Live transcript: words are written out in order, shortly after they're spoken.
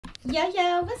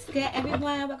Yo, what's good,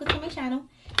 everyone? Welcome to my channel.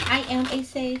 I am a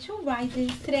sage who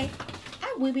rises. Today,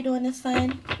 I will be doing the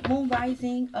sun, moon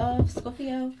rising of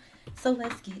Scorpio. So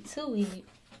let's get to it.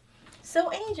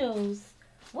 So, angels,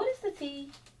 what is the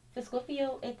tea for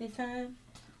Scorpio at this time?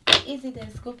 What is it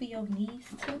that Scorpio needs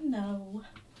to know?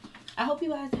 I hope you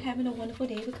guys are having a wonderful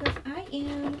day because I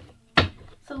am.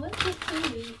 So let's get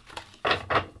to it.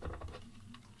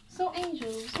 So,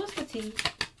 angels, what's the tea?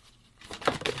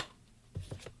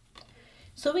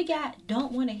 So we got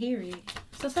don't want to hear it.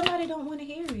 So somebody don't want to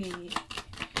hear it.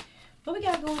 What we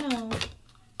got going on?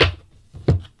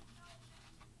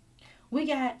 We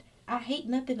got I hate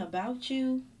nothing about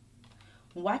you.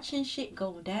 Watching shit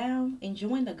go down.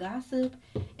 Enjoying the gossip.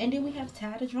 And then we have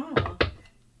tired of drama.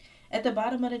 At the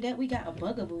bottom of the deck, we got a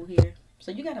bugaboo here.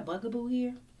 So you got a bugaboo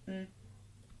here?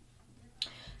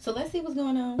 So let's see what's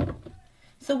going on.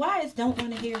 So why is don't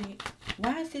want to hear it?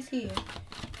 Why is this here?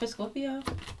 For Scorpio?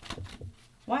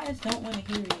 Why is don't want to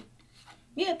hear it?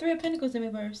 Yeah, Three of Pentacles in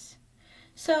reverse.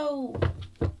 So,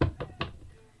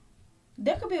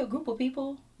 there could be a group of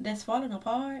people that's falling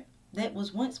apart that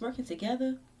was once working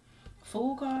together.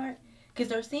 Fool card. Because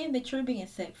they're saying that you're being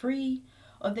set free.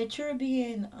 Or that you're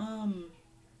being, or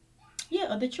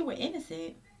that you were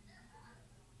innocent.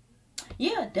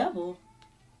 Yeah, Devil.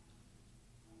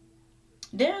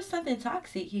 There's something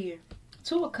toxic here.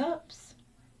 Two of Cups.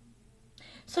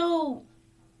 So,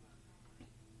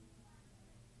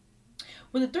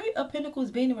 with the Three of Pentacles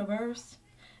being in reverse,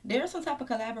 there's some type of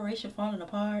collaboration falling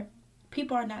apart.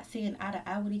 People are not seeing eye to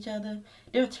eye with each other.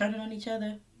 They're turning on each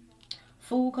other.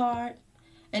 Fool card.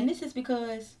 And this is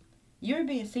because you're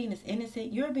being seen as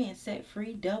innocent. You're being set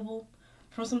free, Devil,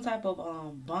 from some type of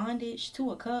bondage. Two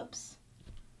of Cups.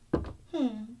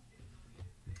 Ten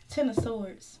of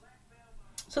Swords.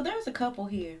 So there's a couple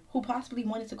here who possibly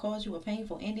wanted to cause you a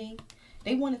painful ending.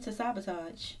 They wanted to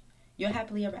sabotage your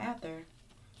happily ever after.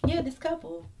 Yeah, this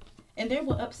couple. And they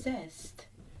were obsessed.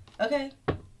 Okay?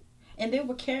 And they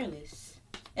were careless.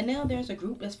 And now there's a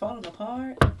group that's falling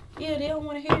apart. Yeah, they don't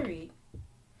want to hear it.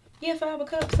 Yeah, Five of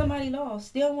Cups, somebody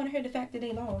lost. They don't want to hear the fact that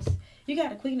they lost. You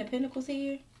got a Queen of Pentacles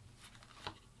here.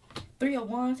 Three of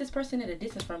Wands. This person at a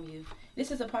distance from you.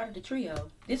 This is a part of the trio.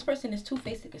 This person is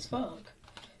two-faced as fuck.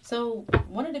 So,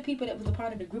 one of the people that was a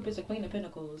part of the group is a Queen of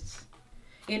Pentacles.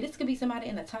 Yeah, this could be somebody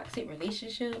in a toxic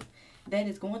relationship that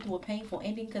is going through a painful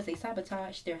ending because they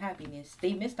sabotaged their happiness.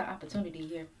 They missed the opportunity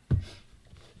here.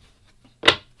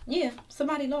 Yeah,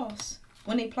 somebody lost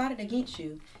when they plotted against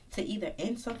you to either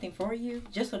end something for you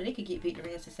just so that they could get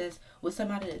victory and success with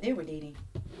somebody that they were dating.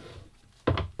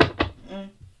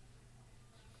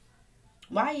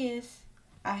 Why is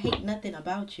I hate nothing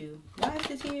about you? Why is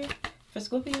this here for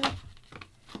Scorpio?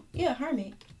 Yeah,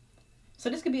 Hermit. So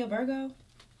this could be a Virgo.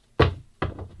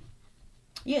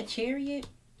 Yeah, Chariot.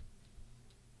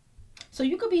 So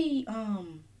you could be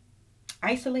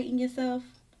isolating yourself,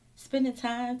 spending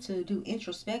time to do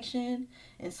introspection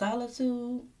and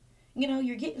solitude. You know,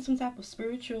 you're getting some type of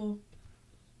spiritual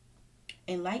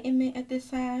enlightenment at this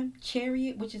time.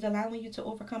 Chariot, which is allowing you to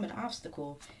overcome an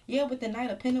obstacle. Yeah, with the Knight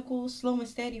of Pentacles, slow and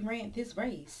steady ran this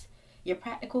race. You're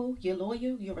practical, you're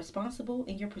loyal, you're responsible,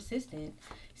 and you're persistent.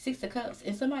 Six of Cups.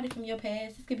 And somebody from your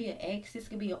past, this could be an ex, this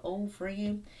could be an old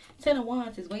friend. Ten of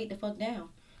Wands is weighed the fuck down.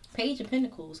 Page of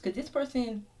Pentacles, because this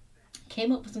person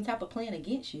came up with some type of plan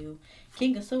against you.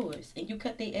 King of Swords, and you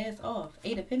cut their ass off.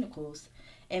 Eight of Pentacles,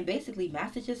 and basically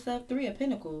mastered yourself. Three of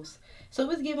Pentacles. So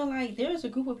it's given like there's a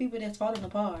group of people that's falling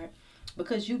apart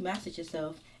because you mastered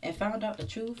yourself and found out the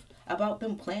truth about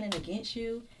them planning against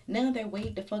you. Now they're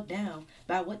weighed the fuck down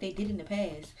by what they did in the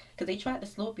past because they tried to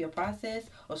slow up your process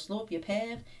or slow up your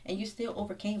path, and you still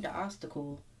overcame the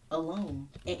obstacle alone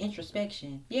in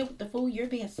introspection. Yeah, with the Fool, you're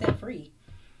being set free.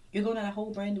 You're going on a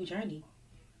whole brand new journey.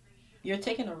 You're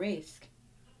taking a risk.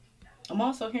 I'm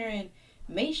also hearing,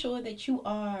 make sure that you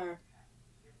are,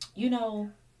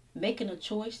 making a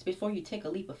choice before you take a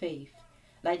leap of faith.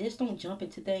 Like, just don't jump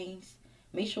into things.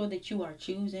 Make sure that you are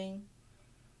choosing,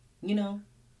 and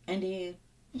then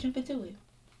jump into it.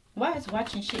 Why is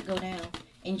watching shit go down?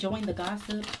 Enjoying the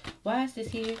gossip. Why is this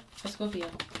here for Scorpio?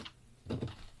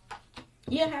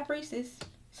 Yeah, High Priestess.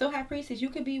 So, High Priestess, you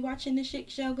could be watching this shit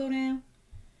shall go down.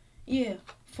 Yeah,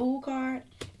 Fool card.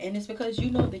 And it's because you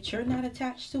know that you're not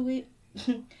attached to it.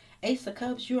 Ace of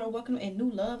Cups, you are welcoming new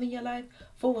love in your life.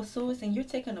 Four of Swords, and you're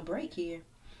taking a break here.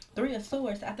 Three of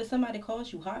Swords, after somebody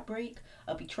calls you heartbreak,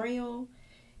 a betrayal.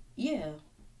 Yeah.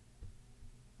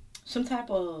 Some type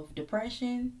of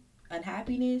depression,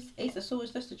 unhappiness. Ace of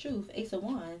Swords, that's the truth. Ace of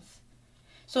Wands.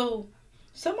 So,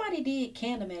 somebody did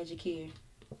candle magic here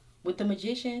with the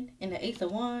Magician and the Ace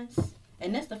of Wands.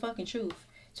 And that's the fucking truth.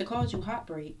 to cause you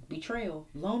heartbreak, betrayal,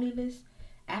 loneliness,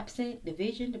 absent,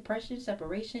 division, depression,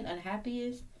 separation,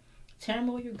 unhappiness,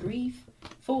 turmoil, grief,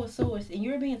 Four of Swords, and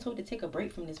you're being told to take a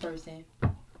break from this person.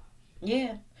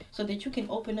 Yeah, so that you can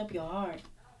open up your heart.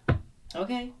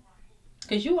 Okay?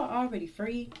 Because you are already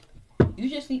free. You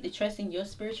just need to trust in your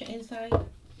spiritual insight,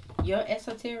 your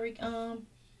esoteric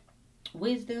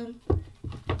wisdom.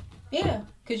 Yeah,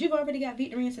 because you've already got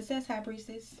victory and success, High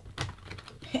Priestess.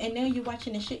 And now you're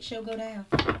watching the shit show go down.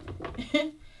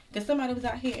 Because somebody was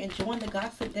out here enjoying the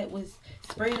gossip that was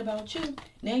spread about you.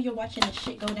 Now you're watching the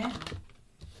shit go down.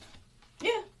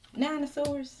 Yeah, 9 of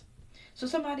Swords. So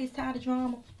somebody's tired of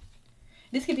drama.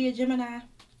 This could be a Gemini.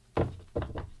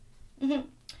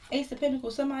 Ace of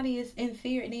Pentacles. Somebody is in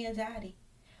fear and anxiety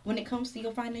when it comes to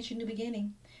your financial new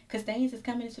beginning. Because things is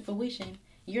coming into fruition.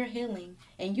 You're healing.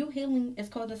 And you healing is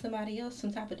causing somebody else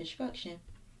some type of destruction.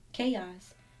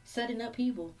 Chaos. Sudden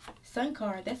upheaval. Sun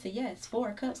card. That's a yes. 4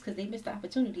 of Cups because they missed the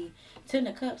opportunity. 10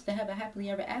 of Cups to have a happily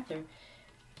ever after.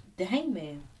 The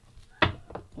Hangman.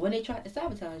 When they tried to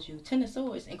sabotage you. 10 of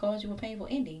Swords and cause you a painful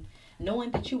ending.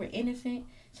 Knowing that you were innocent.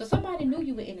 So somebody knew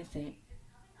you were innocent.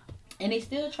 And they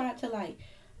still tried to like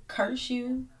curse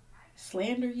you,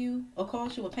 slander you, or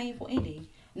cause you a painful ending.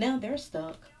 Now they're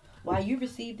stuck while you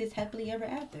receive this happily ever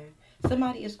after.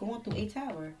 Somebody is going through a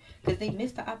tower because they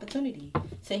missed the opportunity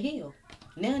to heal.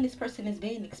 Now this person is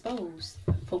being exposed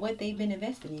for what they've been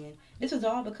investing in. This was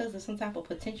all because of some type of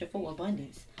potential for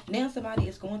abundance. Now somebody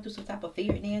is going through some type of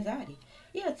fear and anxiety.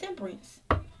 Yeah, Temperance.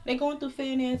 They're going through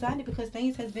fear and anxiety because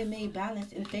things has been made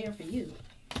balanced and fair for you.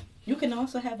 You can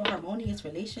also have a harmonious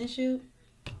relationship.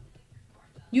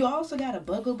 You also got a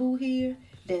bugaboo here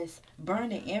that's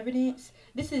burning evidence.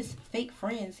 This is fake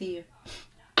friends here.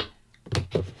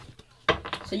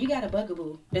 So you got a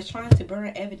bugaboo that's trying to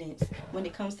burn evidence when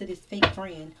it comes to this fake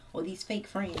friend or these fake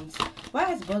friends.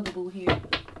 Why is bugaboo here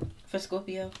for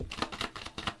Scorpio?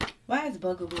 Why is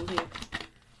bugaboo here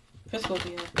for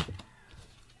Scorpio?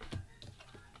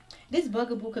 This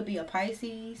bugaboo could be a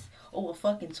Pisces or a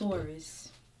fucking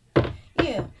Taurus.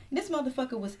 Yeah, this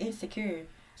motherfucker was insecure.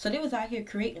 So they was out here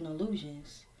creating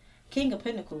illusions. King of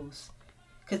Pentacles.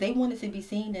 Because they wanted to be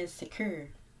seen as secure.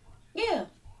 Yeah.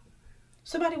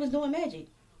 Somebody was doing magic.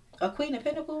 A Queen of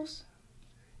Pentacles.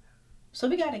 So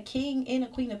we got a King and a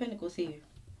Queen of Pentacles here.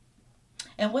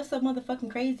 And what's so motherfucking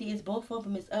crazy is both of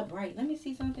them is upright. Let me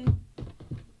see something.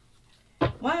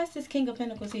 Why is this King of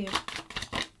Pentacles here?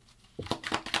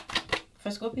 For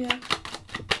Scorpio?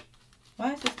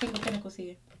 Why is this King of Pentacles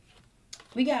here?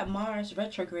 We got Mars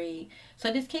retrograde.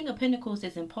 So this King of Pentacles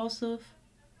is impulsive,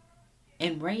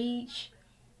 enraged,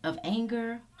 of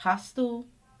anger, hostile,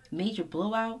 major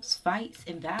blowouts, fights,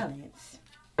 and violence.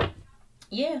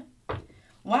 Yeah.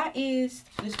 Why is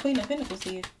this Queen of Pentacles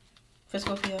here for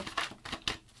Scorpio?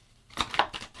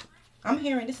 I'm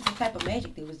hearing this is the type of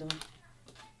magic they was doing.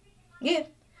 Yeah.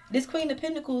 This Queen of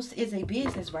Pentacles is a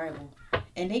business rival.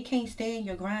 And they can't stand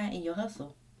your grind and your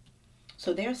hustle.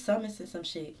 So they're summoning some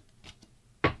shit.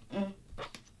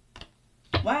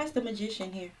 Why is the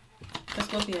Magician here for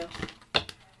Scorpio?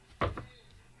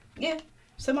 Yeah,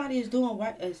 somebody is doing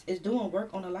work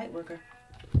on a light worker.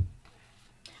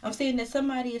 I'm saying that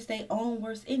somebody is their own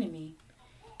worst enemy.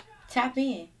 Tap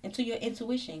in into your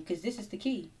intuition because this is the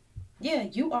key. Yeah,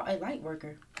 you are a light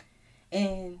worker.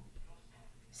 And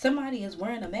somebody is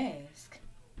wearing a mask.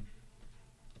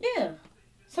 Yeah,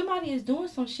 somebody is doing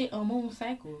some shit on moon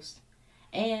cycles.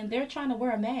 And they're trying to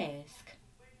wear a mask.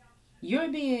 You're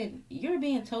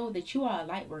being told that you are a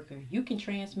light worker. You can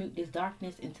transmute this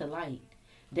darkness into light.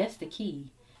 That's the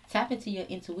key. Tap into your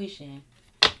intuition.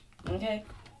 Okay?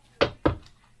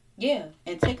 Yeah.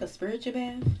 And take a spiritual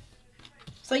bath.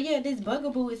 So yeah, this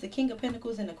bugaboo is the King of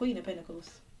Pentacles and the Queen of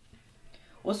Pentacles.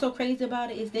 What's so crazy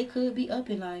about it is they could be up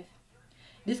in life.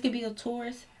 This could be a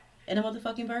Taurus and a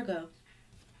motherfucking Virgo.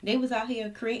 They was out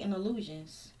here creating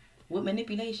illusions with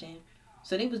manipulation.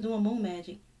 So they was doing moon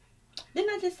magic. Didn't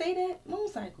I just say that? Moon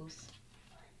cycles.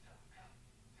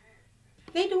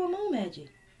 They doing moon magic.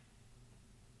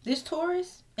 This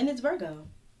Taurus and this Virgo.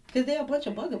 Because they're a bunch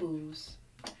of bugaboos.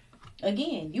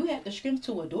 Again, you have the strength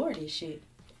to adore this shit.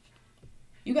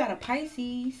 You got a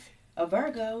Pisces, a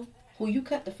Virgo, who you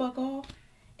cut the fuck off.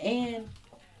 And,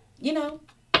 you know,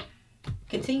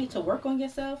 continue to work on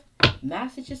yourself.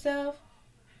 Master yourself.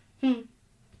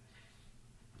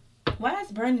 Why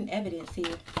is burning evidence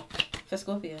here for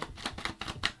Scorpio?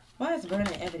 Why is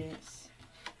burning evidence?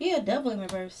 Yeah, Devil in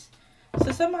reverse.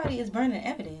 So somebody is burning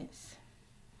evidence.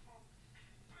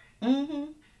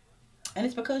 And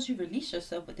it's because you release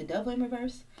yourself with the Devil in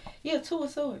reverse. Yeah, 2 of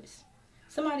Swords.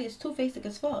 Somebody is two-faced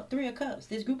as fuck. 3 of Cups.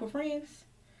 This group of friends.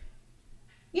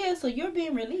 Yeah, so you're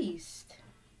being released.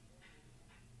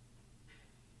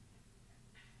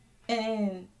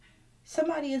 And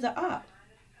somebody is a op.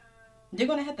 They're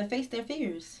gonna have to face their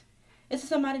fears. This is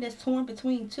somebody that's torn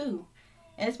between two.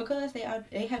 And it's because they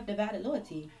have divided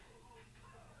loyalty.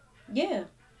 Yeah.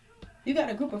 You got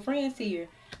a group of friends here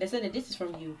that said that this is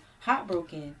from you.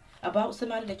 Heartbroken about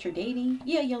somebody that you're dating.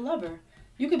 Yeah, your lover.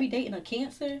 You could be dating a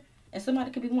Cancer, and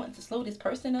somebody could be wanting to slow this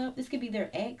person up. This could be their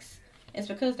ex. It's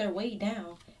because they're weighed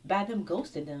down by them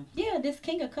ghosting them. Yeah, this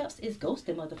King of Cups is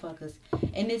ghosting motherfuckers.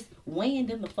 And it's weighing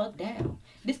them the fuck down.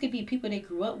 This could be people they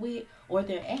grew up with or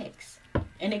their ex.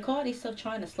 And they call themselves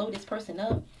trying to slow this person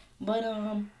up. But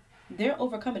they're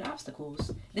overcoming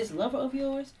obstacles. This lover of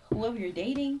yours, whoever you're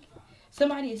dating,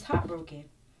 somebody is heartbroken.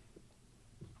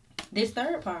 This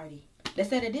third party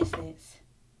that's at a distance.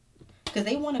 Because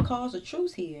they want to cause a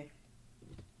truce here.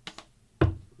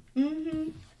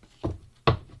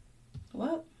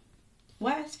 What?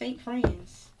 Why is fake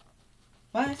friends?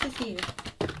 Why is this here?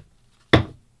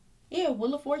 Yeah,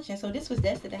 Wheel of Fortune. So this was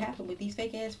destined to happen with these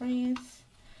fake ass friends.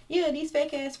 Yeah, these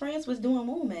fake ass friends was doing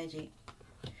moon magic.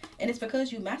 And it's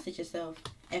because you mastered yourself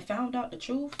and found out the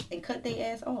truth and cut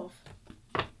their ass off.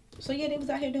 So yeah, they was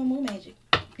out here doing moon magic.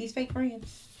 These fake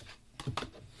friends.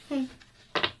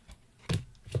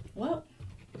 Well.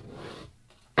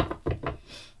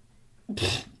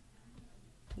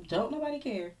 Don't nobody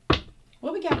care.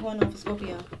 What we got going on for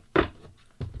Scorpio?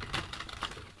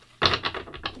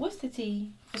 What's the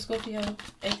tea for Scorpio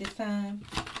at this time?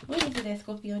 What is it that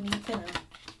Scorpio needs to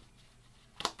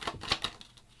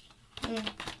know?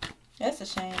 That's a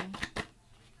shame.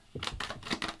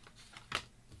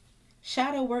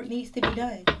 Shadow work needs to be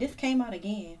done. This came out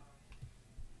again.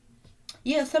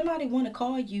 Yeah, somebody want to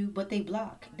call you, but they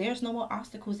block. There's no more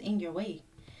obstacles in your way.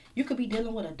 You could be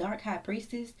dealing with a dark high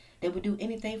priestess that would do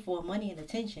anything for money and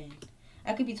attention.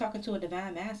 I could be talking to a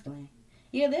divine masculine.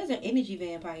 Yeah, there's an energy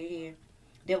vampire here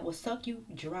that will suck you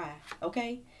dry,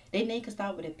 okay? Their name can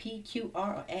start with a P, Q,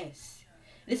 R, or S.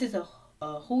 This is a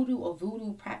hoodoo or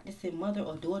voodoo practicing mother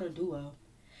or daughter duo.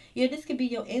 Yeah, this could be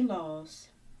your in-laws.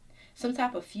 Some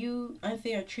type of feud,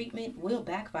 unfair treatment will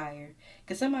backfire.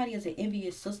 Because somebody is an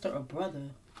envious sister or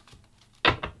brother.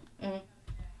 An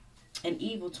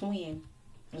evil twin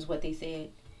is what they said.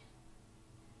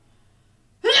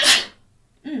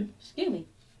 Excuse me.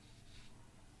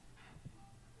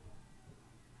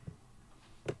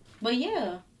 But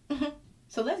yeah.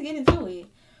 So let's get into it.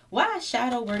 Why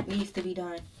shadow work needs to be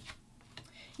done?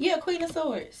 Yeah, Queen of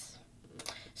Swords.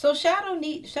 So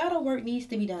shadow work needs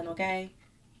to be done, okay?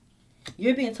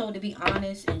 You're being told to be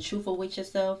honest and truthful with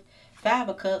yourself. 5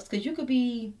 of Cups, because you could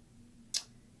be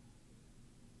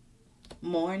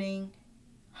mourning,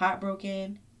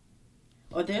 heartbroken,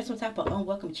 or there's some type of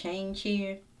unwelcome change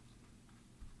here.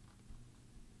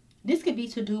 This could be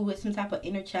to do with some type of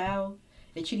inner child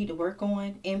that you need to work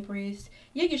on. Empress.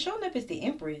 Yeah, you're showing up as the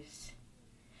Empress.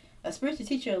 A spiritual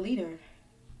teacher, a leader.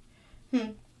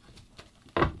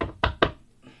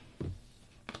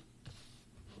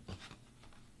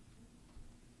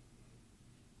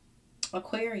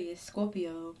 Aquarius,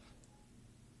 Scorpio.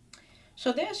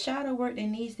 So there's shadow work that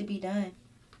needs to be done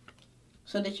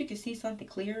so that you can see something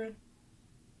clearer.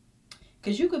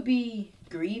 Because you could be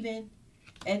grieving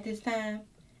at this time.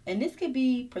 And this could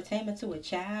be pertaining to a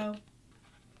child.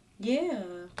 Yeah,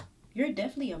 you're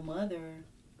definitely a mother.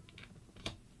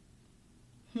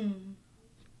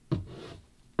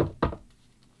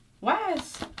 Why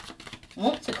is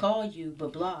want to call you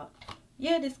but blocked?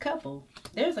 Yeah, this couple.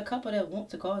 There's a couple that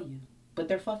want to call you, but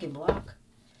they're fucking blocked.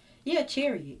 Yeah,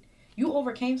 Chariot. You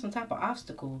overcame some type of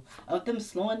obstacle of them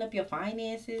slowing up your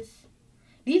finances.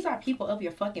 These are people of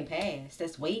your fucking past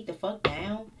that's weighed the fuck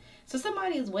down. So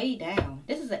somebody is weighed down.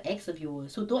 This is an ex of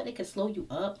yours who thought they could slow you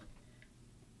up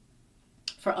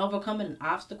for overcoming an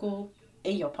obstacle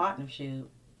in your partnership.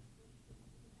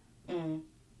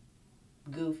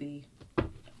 Goofy.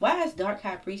 Why is Dark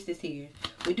High Priestess here?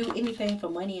 We do anything for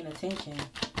money and attention.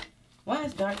 Why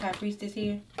is Dark High Priestess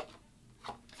here?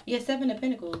 Yeah, 7 of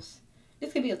Pentacles.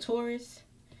 This could be a Taurus.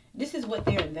 This is what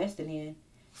they're investing in.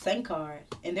 Sun card.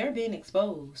 And they're being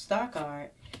exposed. Star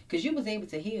card. Because you was able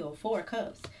to heal 4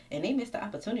 cups. And they missed the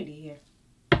opportunity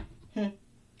here.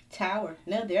 Tower.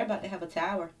 Now they're about to have a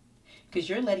tower. Because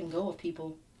you're letting go of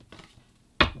people.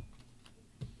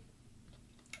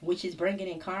 Which is bringing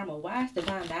in karma. Why is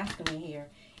Divine Masculine here?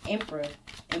 Emperor.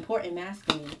 Important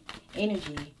masculine.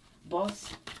 Energy.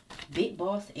 Boss. Big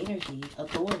boss energy.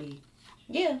 Authority.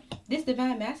 Yeah. This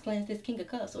Divine Masculine is this King of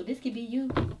Cups. So this could be you.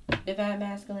 Divine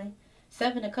Masculine.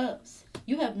 7 of Cups.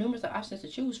 You have numerous options to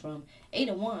choose from. 8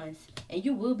 of Wands. And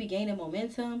you will be gaining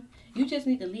momentum. You just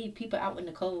need to leave people out in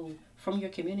the cold from your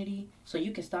community so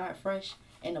you can start fresh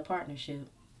in a partnership.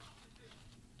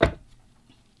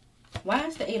 Why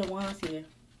is the Eight of Wands here?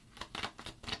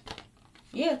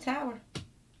 Yeah, Tower.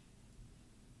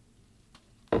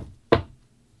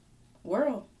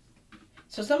 World.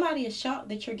 So somebody is shocked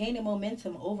that you're gaining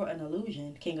momentum over an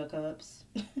illusion, King of Cups.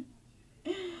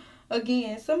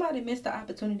 Again, somebody missed the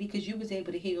opportunity because you was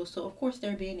able to heal. So, of course,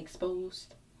 they're being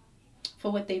exposed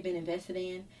for what they've been invested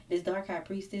in. This Dark High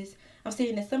Priestess. I'm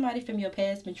saying that somebody from your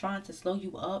past been trying to slow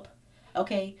you up,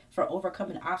 okay, for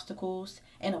overcoming obstacles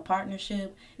in a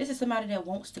partnership. This is somebody that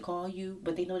wants to call you,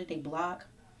 but they know that they block.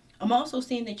 I'm also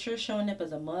seeing that you're showing up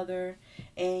as a mother,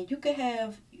 and you could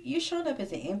have, you're showing up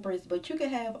as an empress, but you could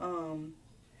have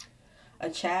a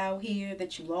child here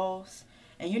that you lost,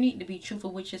 and you need to be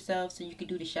truthful with yourself so you can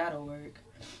do the shadow work.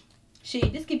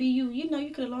 Shit, this could be you. You know,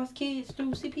 you could have lost kids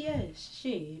through CPS.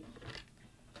 Shit.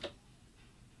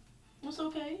 It's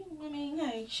okay. I mean,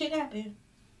 hey, shit happened.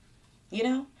 You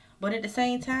know? But at the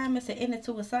same time, it's an end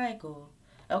to a cycle.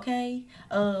 Okay?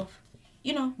 Of,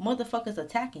 you know, motherfuckers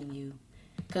attacking you.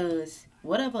 Because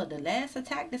whatever the last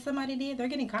attack that somebody did, they're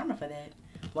getting karma for that.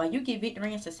 While you get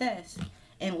victory and success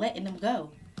and letting them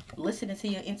go. Listening to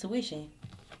your intuition.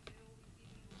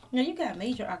 Now, you got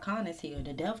major arcanas here.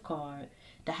 The Death card.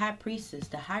 The High Priestess.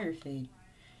 The Hierophant.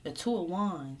 The Two of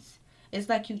Wands. It's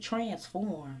like you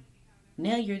transform.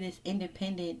 Now you're this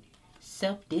independent,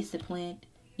 self-disciplined,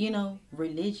 you know,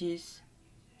 religious,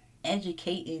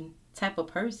 educating type of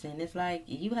person. It's like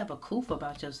you have a coof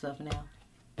about yourself now.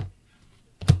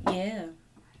 Yeah.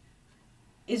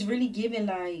 It's really giving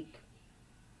like,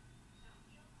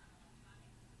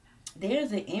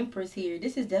 there's an Empress here.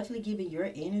 This is definitely giving your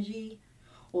energy.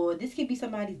 Or this could be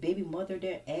somebody's baby mother,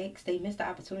 their ex. They missed the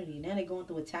opportunity. Now they're going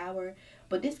through a tower.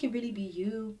 But this could really be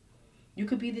you. You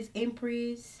could be this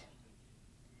Empress.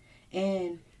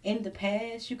 And in the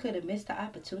past, you could have missed the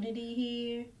opportunity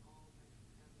here.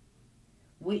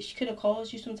 Which could have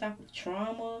caused you some type of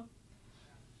trauma.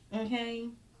 Okay.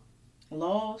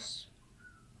 Loss.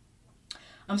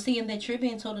 I'm seeing that you're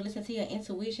being told to listen to your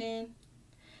intuition.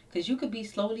 Because you could be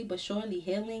slowly but surely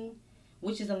healing.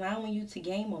 Which is allowing you to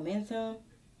gain momentum.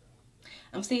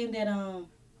 I'm seeing that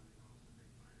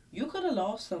you could have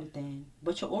lost something.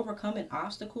 But you're overcoming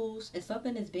obstacles. And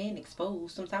something is being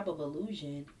exposed. Some type of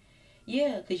illusion.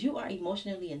 Yeah, because you are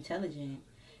emotionally intelligent.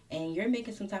 And you're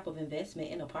making some type of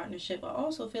investment in a partnership. I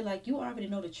also feel like you already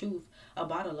know the truth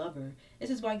about a lover.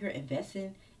 This is why you're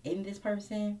investing in this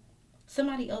person.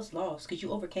 Somebody else lost because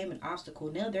you overcame an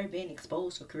obstacle. Now they're being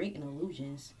exposed for creating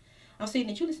illusions. I'm saying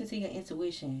that you listen to your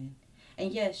intuition.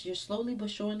 And yes, you're slowly but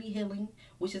surely healing,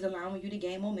 which is allowing you to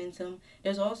gain momentum.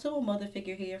 There's also a mother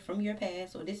figure here from your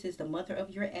past, or this is the mother of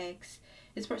your ex.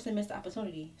 This person missed the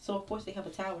opportunity. So, of course, they have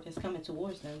a tower that's coming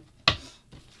towards them.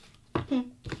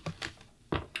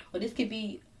 Or this could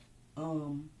be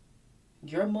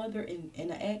your mother and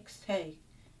an ex. Hey.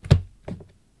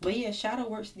 But yeah, shadow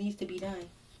works needs to be done.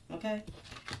 Okay?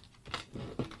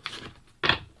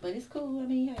 But it's cool. I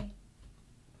mean, hey.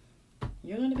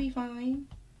 You're going to be fine.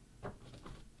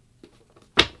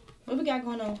 What we got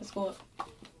going on for Scorp?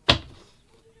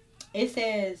 It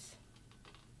says,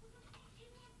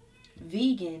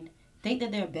 vegan, think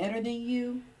that they're better than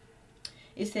you.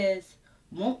 It says,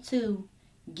 want to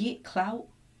get clout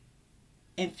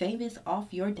and famous off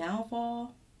your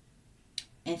downfall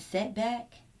and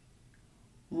setback.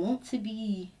 Want to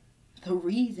be the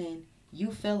reason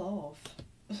you fell off.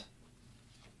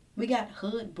 We got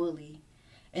hood bully.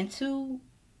 And 2,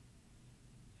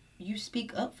 you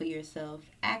speak up for yourself.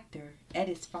 Actor at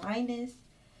its finest.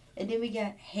 And then we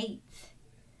got hate.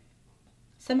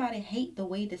 Somebody hate the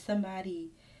way that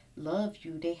somebody loves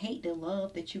you. They hate the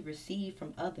love that you receive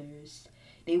from others.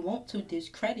 They want to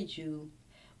discredit you,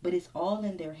 but it's all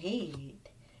in their head.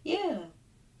 Yeah.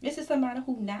 This is somebody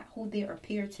who not who they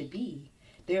appear to be.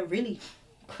 They're really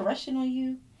crushing on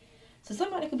you. So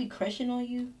somebody could be crushing on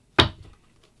you.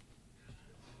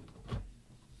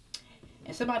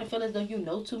 And somebody feel as though you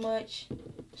know too much.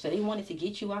 So they wanted to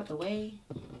get you out the way.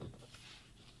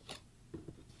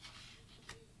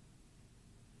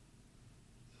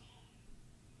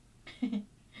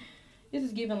 This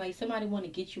is giving like somebody want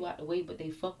to get you out the way, but they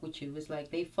fuck with you. It's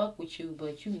like they fuck with you,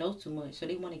 but you know too much. So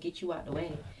they want to get you out the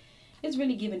way. It's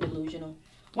really giving delusional.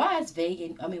 Why is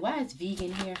vegan? I mean, why is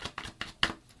vegan here?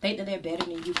 Think that they're better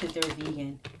than you because they're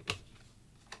vegan.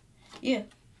 Yeah.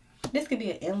 This could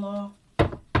be an in-law.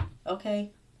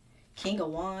 Okay. King of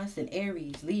Wands and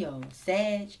Aries, Leo,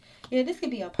 Sag. Yeah, this could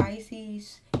be a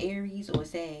Pisces, Aries, or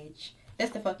Sag.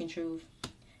 That's the fucking truth.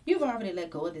 You've already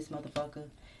let go of this motherfucker.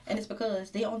 And it's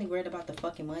because they only worried about the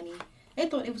fucking money. They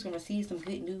thought they was going to receive some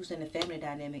good news in the family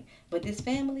dynamic. But this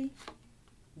family,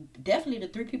 definitely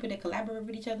the three people that collaborate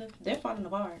with each other, they're falling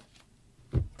apart.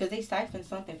 Because they siphon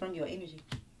something from your energy.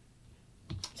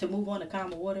 To move on to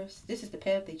calmer waters, this is the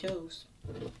path they chose.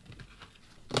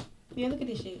 Yeah, look at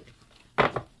this shit.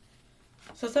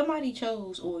 So somebody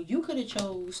chose, or you could have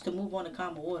chose to move on to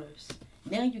calmer waters.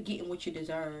 Now you're getting what you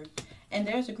deserve. And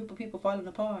there's a group of people falling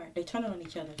apart. They turning on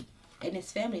each other. And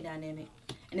it's family dynamic.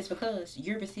 And it's because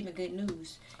you're receiving good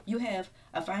news. You have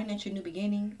a financial new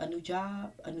beginning, a new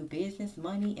job, a new business,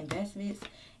 money, investments.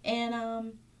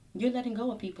 And you're letting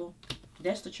go of people.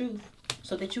 That's the truth.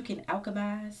 So that you can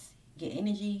alchemize, get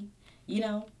energy, you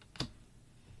know.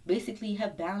 Basically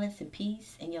have balance and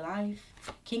peace in your life.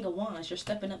 King of Wands, you're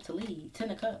stepping up to lead.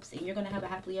 10 of Cups, and you're going to have a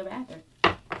happily ever after.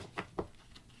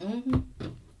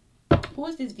 Who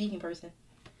is this vegan person?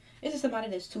 This is somebody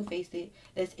that's two-faced,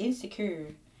 that's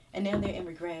insecure, and now they're in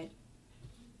regret.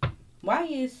 Why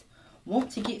is want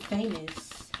to get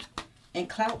famous and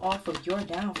clout off of your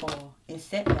downfall and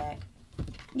setback?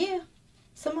 Yeah,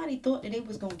 somebody thought that they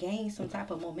was going to gain some type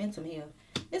of momentum here.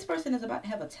 This person is about to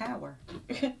have a tower.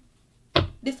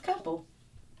 This couple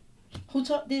who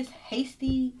took this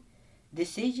hasty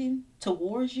decision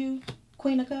towards you,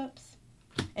 Queen of Cups,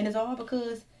 and it's all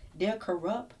because they're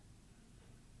corrupt,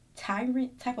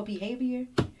 tyrant type of behavior.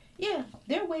 Yeah,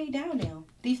 they're way down now.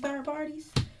 These third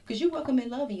parties, because you welcome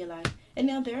in love in your life, and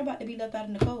now they're about to be left out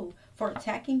in the cold for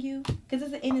attacking you, because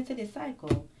it's an end to this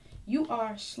cycle. You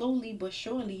are slowly but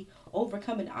surely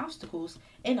overcoming obstacles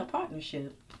in a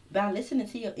partnership by listening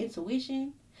to your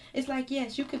intuition. It's like,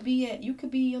 yes, you could be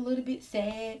a little bit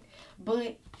sad,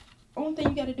 but only thing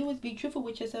you got to do is be truthful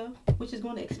with yourself, which is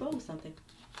going to expose something.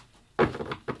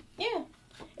 Yeah,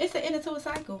 it's an end to a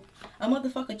cycle. A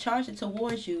motherfucker charging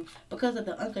towards you because of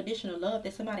the unconditional love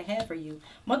that somebody had for you.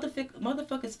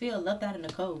 Motherfuckers feel left out in the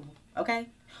cold, okay?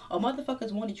 Or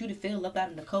motherfuckers wanted you to feel left out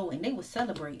in the cold, and they were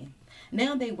celebrating.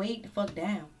 Now they weighed the fuck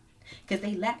down because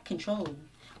they lack control.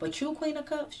 But you, Queen of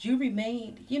Cups, you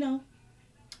remained, you know,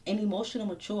 an emotional,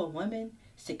 mature woman,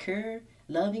 secure,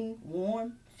 loving,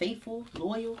 warm, faithful,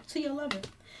 loyal to your lover.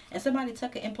 And somebody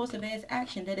took an impulsive ass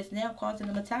action that is now causing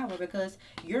them a tower because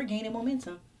you're gaining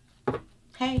momentum.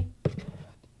 Hey,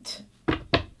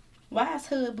 why is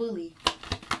hood bully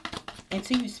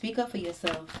until you speak up for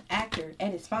yourself? Actor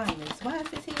at its finest. Why is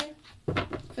this here?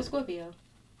 For Scorpio.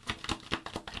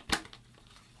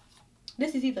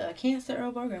 This is either a Cancer or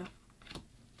a Virgo.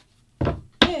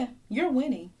 Yeah, you're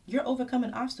winning. You're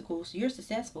overcoming obstacles. You're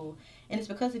successful. And it's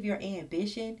because of your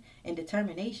ambition and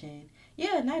determination.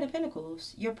 Yeah, Knight of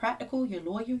Pentacles. You're practical, you're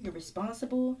loyal, you're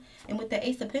responsible. And with the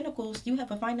Ace of Pentacles, you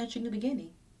have a financial new beginning.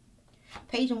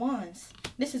 Page of Wands.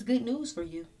 This is good news for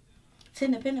you.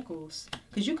 10 of Pentacles.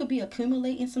 Because you could be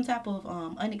accumulating some type of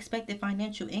unexpected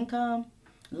financial income.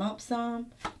 Lump sum.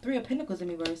 3 of Pentacles in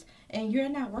reverse. And you're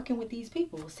not working with these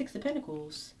people. 6 of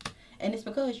Pentacles. And it's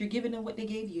because you're giving them what they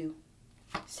gave you.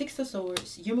 6 of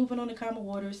Swords. You're moving on to calmer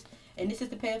waters. And this is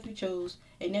the path you chose.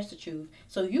 And that's the truth.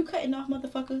 So you cutting off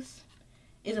motherfuckers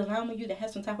is allowing you to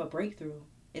have some type of breakthrough.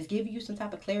 It's giving you some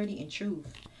type of clarity and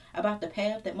truth about the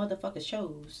path that motherfuckers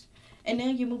chose. And now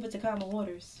you're moving to calmer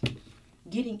waters.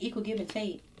 Getting equal give and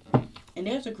take. And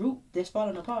there's a group that's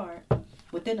falling apart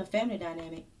within a family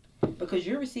dynamic. Because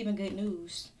you're receiving good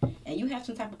news. And you have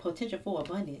some type of potential for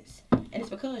abundance. And it's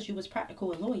because you was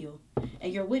practical and loyal.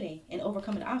 And you're winning and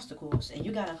overcoming obstacles. And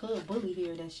you got a hood bully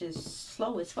here that's just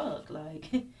slow as fuck. Like,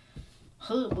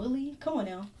 hood bully? Come on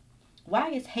now. Why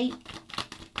is hate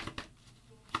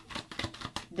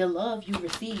the love you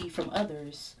receive from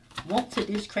others? Want to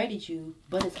discredit you,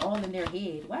 but it's all in their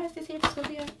head. Why is this here,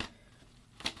 Scorpio?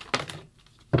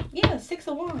 Yeah, 6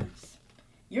 of Wands.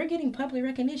 You're getting public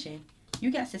recognition.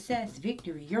 You got success,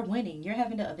 victory. You're winning. You're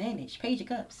having the advantage. Page of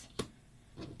Cups.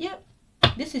 Yep.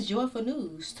 This is joyful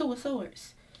news. 2 of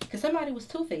Swords. Because somebody was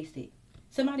two-faced.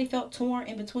 Somebody felt torn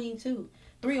in between two.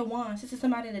 3 of Wands. This is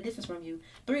somebody at a distance from you.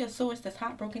 3 of Swords that's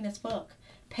heartbroken as fuck.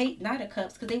 Knight of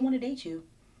Cups because they want to date you.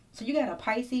 So you got a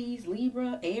Pisces,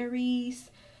 Libra, Aries,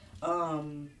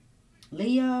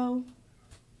 Leo.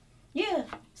 Yeah.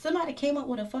 Somebody came up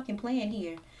with a fucking plan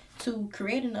here to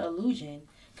create an illusion.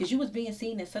 Because you was being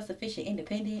seen as self-sufficient,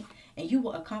 independent. And you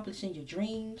were accomplishing your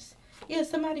dreams. Yeah,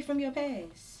 somebody from your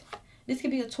past. This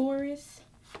could be a Taurus.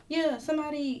 Yeah,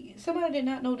 somebody did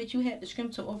not know that you had the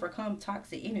strength to overcome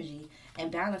toxic energy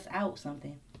and balance out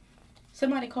something.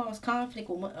 Somebody caused conflict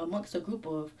amongst a group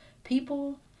of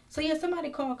people. So yeah, somebody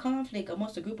caused conflict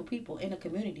amongst a group of people in a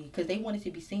community because they wanted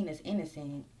to be seen as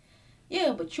innocent.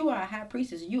 Yeah, but you are a high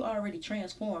priestess. You already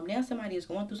transformed. Now somebody is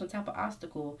going through some type of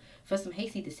obstacle for some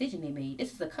hasty decision they made.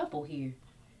 This is a couple here.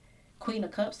 Queen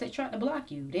of Cups, they tried to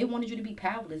block you. They wanted you to be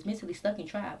powerless, mentally stuck in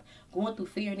trap, going through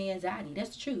fear and anxiety.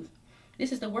 That's the truth.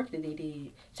 This is the work that they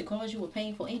did to cause you a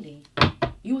painful ending.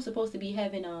 You were supposed to be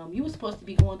having, you were supposed to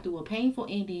be going through a painful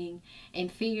ending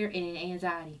and fear and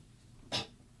anxiety.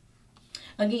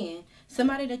 Again,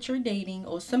 somebody that you're dating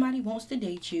or somebody wants to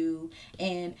date you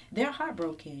and they're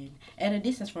heartbroken at a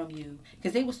distance from you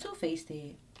because they was two-faced.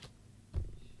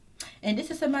 And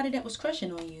this is somebody that was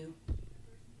crushing on you.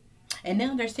 And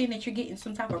now they're saying that you're getting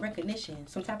some type of recognition,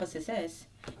 some type of success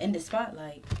in the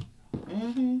spotlight.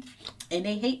 And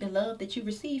they hate the love that you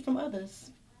receive from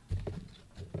others.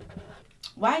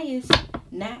 Why is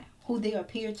not who they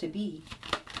appear to be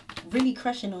really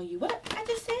crushing on you? What? I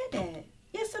just said that.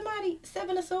 Yeah, somebody,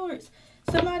 Seven of Swords.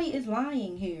 Somebody is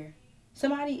lying here.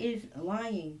 Somebody is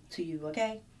lying to you,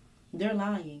 okay? They're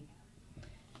lying.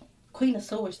 Queen of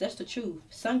Swords, that's the truth.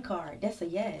 Sun card, that's a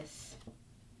yes.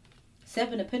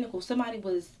 Seven of Pentacles, somebody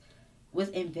was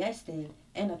investing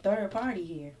in a third party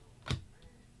here.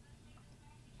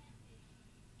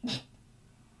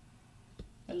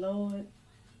 Lord.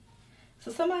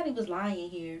 So somebody was lying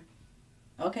here,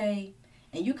 okay?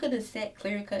 And you could have set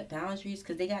clear-cut boundaries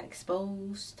because they got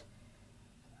exposed.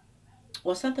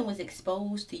 Or something was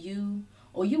exposed to you.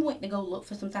 Or you went to go look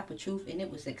for some type of truth and it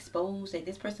was exposed that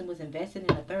this person was invested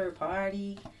in a third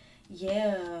party.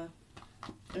 Yeah.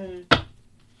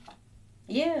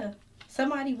 Yeah.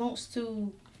 Somebody wants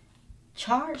to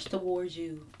charge towards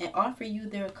you and offer you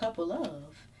their cup of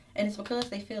love. And it's because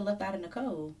they feel left out in the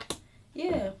cold.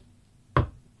 Yeah.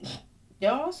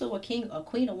 They're also a king, a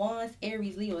queen of wands,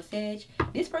 Aries, Leo, Sag.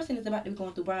 This person is about to be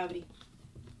going through poverty.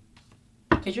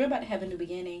 Because you're about to have a new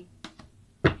beginning.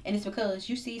 And it's because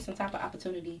you see some type of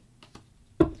opportunity.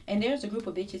 And there's a group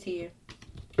of bitches here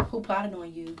who plotted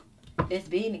on you that's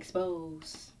being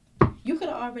exposed. You could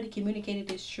have already communicated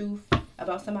this truth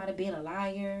about somebody being a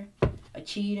liar, a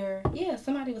cheater. Yeah,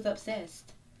 somebody was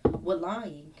obsessed with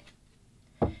lying.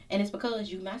 And it's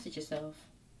because you mastered yourself.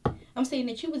 I'm saying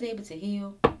that you was able to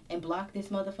heal and block this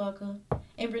motherfucker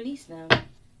and release them.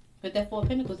 With that Four of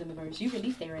Pentacles in reverse, you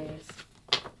release their ass.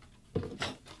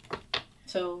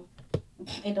 So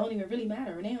it don't even really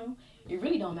matter now. It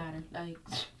really don't matter. Like,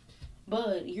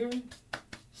 but you're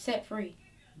set free.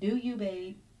 Do you,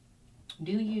 babe?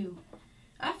 Do you?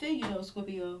 I feel you though,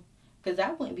 Scorpio. Because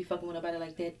I wouldn't be fucking with nobody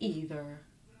like that either.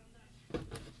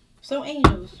 So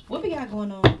angels, what we got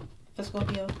going on for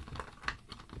Scorpio?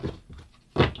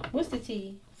 What's the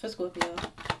T for Scorpio?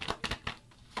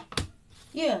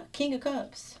 Yeah, King of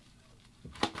Cups.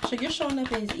 So you're showing up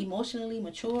as emotionally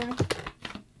mature.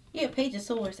 Yeah, Page of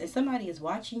Swords. And somebody is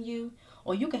watching you.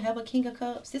 Or you can have a King of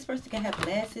Cups. This person can have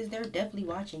glasses. They're definitely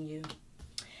watching you.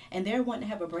 And they're wanting to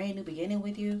have a brand new beginning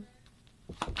with you.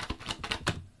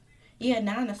 Yeah,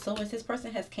 Nine of Swords. This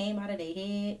person has came out of their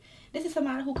head. This is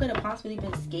somebody who could have possibly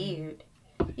been scared.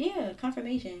 Yeah,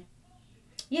 confirmation.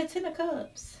 Yeah, Ten of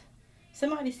Cups.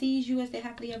 Somebody sees you as their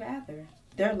happily ever after.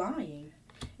 They're lying.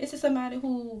 This is somebody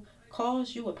who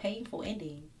caused you a painful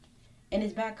ending. And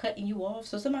it's by cutting you off.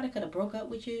 So somebody could have broke up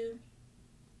with you.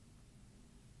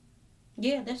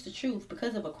 Yeah, that's the truth.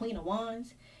 Because of a Queen of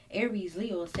Wands. Aries,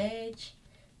 Leo, Sag.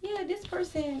 Yeah, this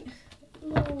person...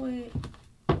 Lord.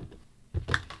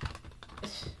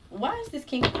 Why is this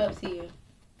King of Cups here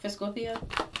for Scorpio?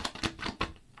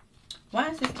 Why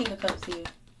is this King of Cups here?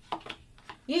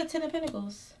 Yeah, Ten of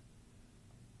Pentacles.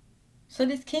 So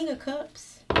this King of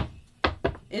Cups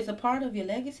is a part of your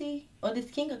legacy? Or this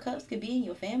King of Cups could be in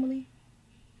your family?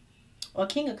 Or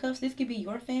King of Cups, this could be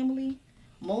your family?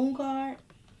 Moon card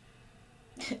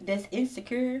that's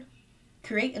insecure,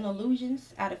 creating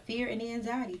illusions out of fear and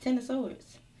anxiety. Ten of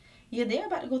Swords. Yeah, they're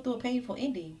about to go through a painful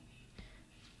ending.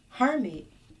 Hermit,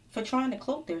 for trying to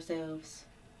cloak themselves.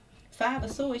 Five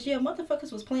of Swords. Yeah,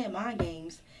 motherfuckers was playing mind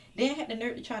games. They had the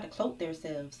nerve to try to cloak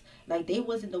themselves. Like they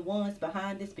wasn't the ones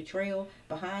behind this betrayal,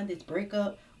 behind this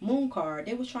breakup. Moon card.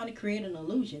 They was trying to create an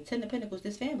illusion. Ten of Pentacles,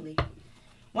 this family.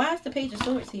 Why is the Page of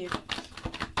Swords here?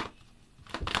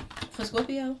 For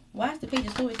Scorpio, why is the Page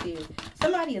of Swords here?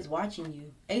 Somebody is watching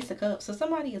you. Ace of Cups. So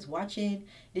somebody is watching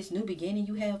this new beginning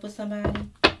you have with somebody.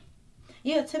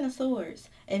 Yeah, Ten of Swords.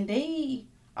 And they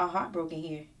are heartbroken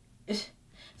here.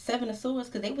 Seven of Swords,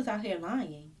 because they was out here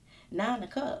lying. Nine of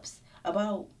Cups.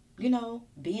 About, you know,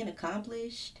 being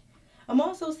accomplished. I'm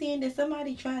also seeing that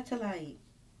somebody tried to, like,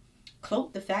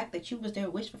 cloak the fact that you was their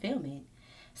wish fulfillment.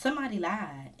 Somebody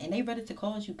lied. And they ready to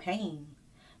cause you pain.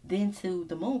 Then to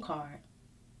the Moon card.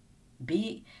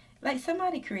 Like,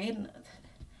 somebody creating...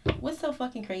 What's so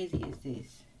fucking crazy is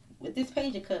this? With this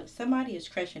Page of Cups, somebody is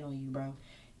crushing on you, bro.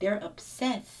 They're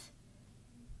obsessed.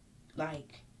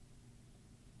 Like,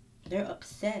 they're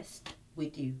obsessed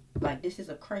with you. Like, this is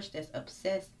a crush that's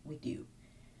obsessed with you.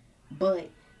 But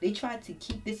they tried to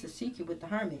keep this a secret with the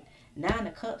Hermit. 9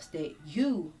 of Cups, that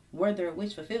you were their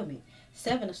wish fulfillment.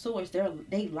 7 of Swords,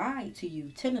 they lied to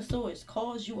you. 10 of Swords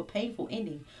caused you a painful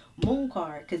ending. Moon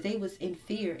card, because they was in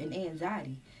fear and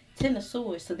anxiety. 10 of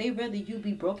Swords, so they rather you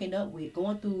be broken up with,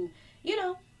 going through, you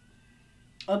know,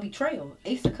 a betrayal.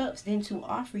 Ace of Cups, then to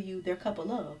offer you their cup of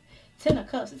love. 10 of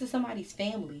Cups, this is somebody's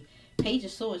family. Page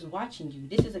of Swords watching you.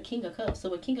 This is a King of Cups.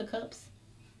 So a King of Cups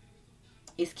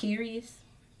is curious.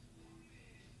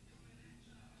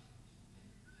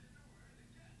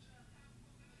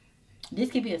 This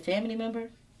could be a family member.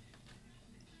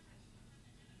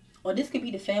 Or this could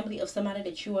be the family of somebody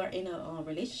that you are in a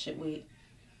relationship with.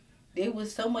 They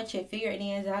was so much in fear and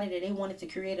anxiety that they wanted to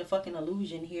create a fucking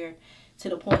illusion here to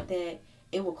the point that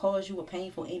it will cause you a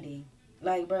painful ending.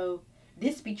 Like, bro,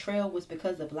 this betrayal was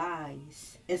because of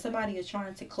lies. And somebody is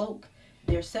trying to cloak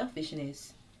their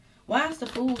selfishness. Why is the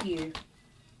Fool here?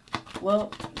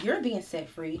 Well, you're being set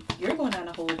free. You're going on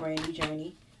a whole brand new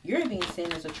journey. You're being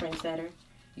seen as a trendsetter.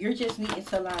 You're just needing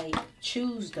to, like,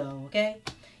 choose, though, okay?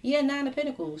 Yeah, 9 of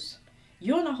Pentacles.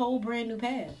 You're on a whole brand new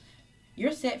path.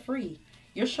 You're set free.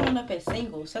 You're showing up as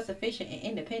single, self-sufficient, and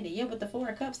independent. Yeah, but the 4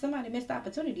 of Cups, somebody missed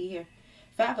opportunity here.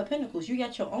 5 of Pentacles, you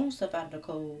got your own stuff out of the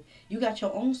cold. You got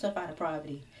your own stuff out of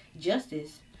poverty.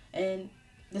 Justice. And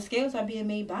the scales are being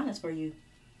made balanced for you.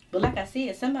 But like I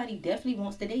said, somebody definitely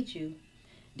wants to date you.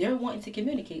 They're wanting to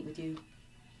communicate with you.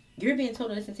 You're being told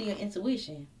to listen to your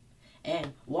intuition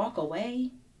and walk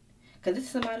away. Because this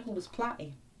is somebody who was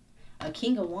plotting. A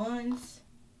King of Wands.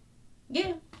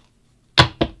 Yeah.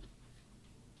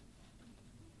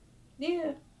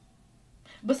 Yeah.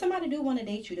 But somebody do want to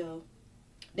date you, though.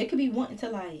 They could be wanting to,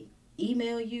 like,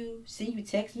 email you, send you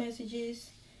text messages,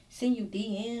 send you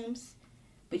DMs.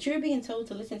 But you're being told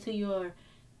to listen to your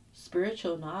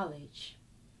spiritual knowledge.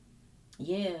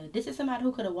 Yeah, this is somebody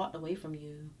who could have walked away from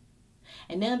you.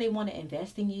 And now they want to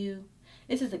invest in you.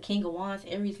 This is a King of Wands,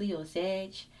 Aries, Leo,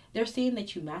 Sag. They're seeing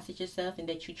that you master yourself and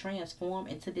that you transform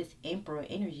into this Emperor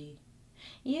energy.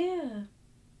 Yeah.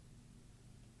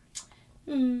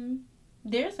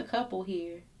 There's a couple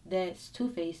here that's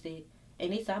two-faced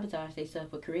and they sabotage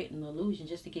themselves with creating an illusion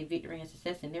just to get victory and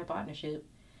success in their partnership.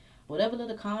 Whatever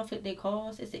little conflict they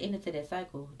cause, it's the end to that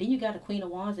cycle. Then you got the Queen of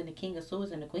Wands and the King of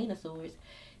Swords and the Queen of Swords.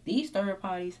 These third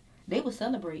parties, they were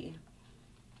celebrating.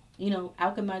 You know,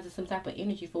 alchemizing some type of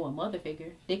energy for a mother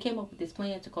figure. They came up with this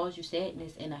plan to cause you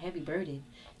sadness and a heavy burden,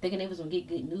 thinking they was going to get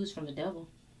good news from the devil.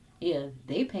 Yeah,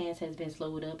 their pants has been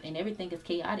slowed up and everything is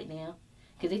chaotic now.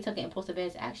 Because they took an impulsive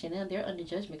ass action and they're under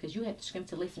judgment because you have to scream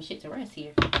to lay some shit to rest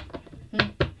here.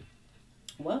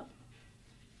 Well,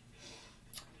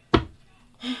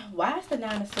 why is the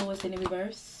 9 of Swords in the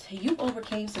reverse? You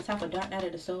overcame some type of dark night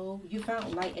of the soul. You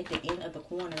found light at the end of the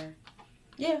corner.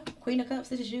 Yeah, Queen of Cups,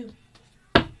 this is you.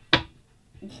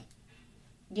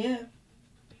 Yeah.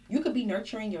 You could be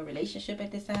nurturing your relationship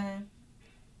at this time.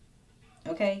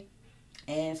 Okay?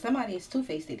 And somebody is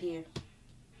two-faced here.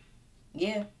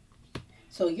 Yeah.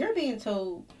 So you're being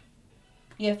told,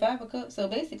 yeah, 5 of Cups. So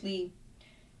basically,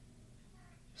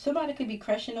 somebody could be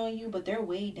crushing on you, but they're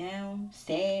way down,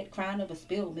 sad, crying over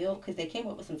spilled milk because they came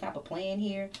up with some type of plan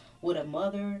here with a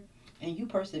mother, and you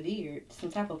persevered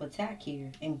some type of attack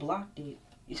here and blocked it.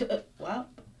 Well,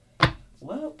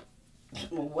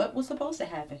 what was supposed to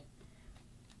happen?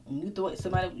 You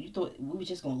thought we were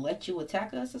just gonna let you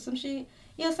attack us or some shit?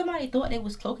 Yeah, somebody thought they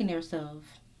was cloaking themselves.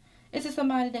 This is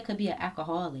somebody that could be an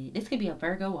alcoholic. This could be a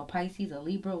Virgo or Pisces, a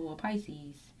Libra or a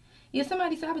Pisces. Yeah,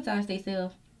 somebody sabotaged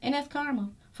themselves, and that's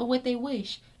karma for what they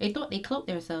wish. They thought they cloaked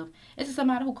themselves. This is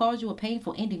somebody who caused you a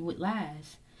painful ending with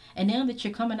lies. And now that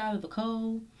you're coming out of the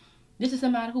cold, this is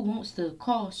somebody who wants to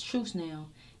cause truce now.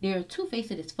 They're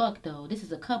two-faced as fuck, though. This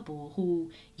is a couple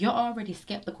who you're already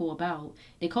skeptical about.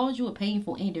 They caused you a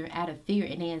painful ending out of fear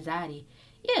and anxiety.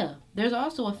 Yeah, there's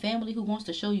also a family who wants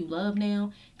to show you love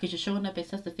now because you're showing up as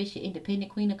self-sufficient,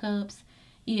 independent Queen of Cups.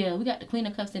 Yeah, we got the Queen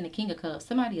of Cups and the King of Cups.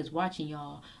 Somebody is watching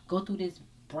y'all go through this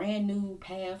brand new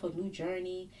path, a new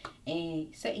journey, and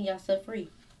setting yourself free.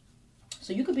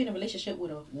 So you could be in a relationship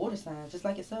with a water sign, just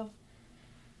like yourself.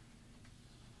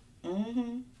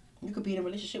 You could be in a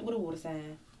relationship with a water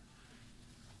sign.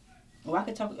 Or I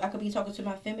could be talking to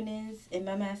my feminines and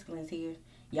my masculines here.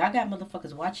 Y'all got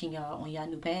motherfuckers watching y'all on y'all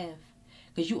new path.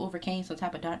 Because you overcame some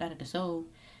type of dark night of the soul.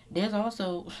 There's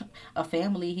also a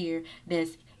family here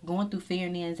that's going through fear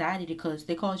and anxiety because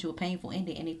they caused you a painful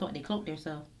ending and they thought they cloaked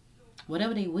themselves.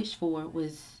 Whatever they wished for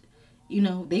was, you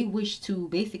know, they wished to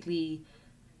basically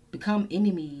become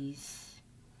enemies.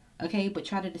 Okay, but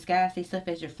try to disguise themselves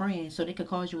as your friend so they could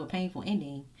cause you a painful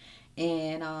ending.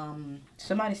 And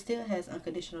somebody still has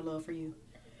unconditional love for you.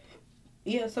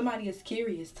 Yeah, somebody is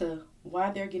curious to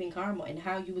why they're getting karma and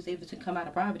how you was able to come out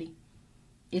of poverty.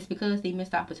 It's because they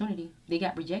missed the opportunity. They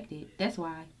got rejected. That's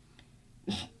why.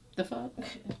 The fuck?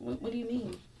 What do you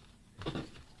mean?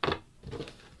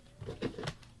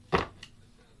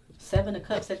 Seven of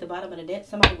Cups at the bottom of the deck.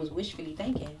 Somebody was wishfully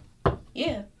thinking.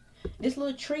 Yeah. This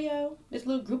little trio, this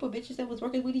little group of bitches that was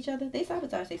working with each other, they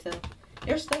sabotaged themselves.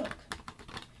 They're stuck.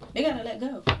 They gotta let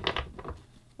go.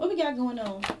 What we got going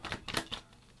on?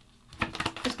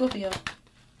 For Scorpio.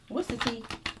 What's the T?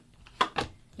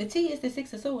 The T is the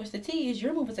Six of Swords. The T is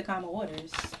you're moving to calmer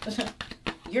waters.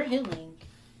 You're healing.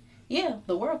 Yeah,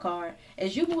 the World card.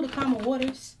 As you move to calmer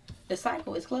waters, the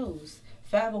cycle is closed.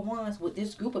 Five of Wands with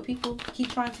this group of people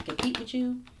keep trying to compete with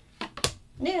you.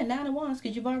 Yeah, Nine of Wands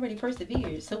because you've already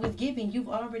persevered. So it's giving you've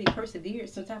already persevered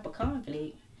some type of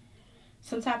conflict,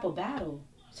 some type of battle,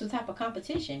 some type of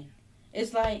competition.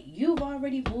 It's like you've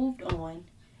already moved on.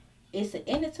 It's an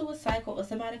end to a cycle of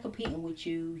somebody competing with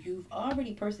you. You've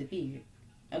already persevered.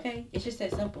 Okay? It's just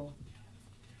that simple.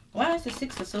 Why is the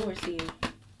Six of Swords here?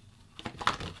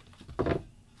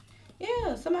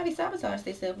 Yeah, somebody sabotaged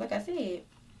themselves, like I said.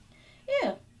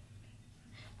 Yeah.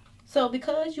 So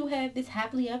because you have this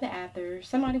happily ever after,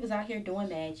 somebody was out here doing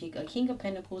magic. A King of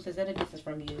Pentacles is at a distance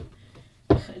from you.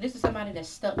 This is somebody that's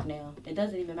stuck now. It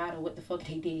doesn't even matter what the fuck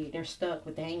they did. They're stuck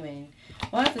with the Hangman.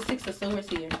 Why is the Six of Swords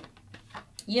here?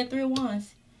 Yeah, Three of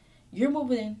Wands. You're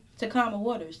moving to calmer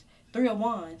waters. Three of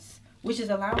Wands, which is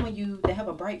allowing you to have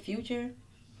a bright future.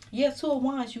 Yeah, Two of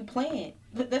Wands, you plan.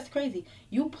 That's crazy.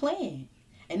 You plan.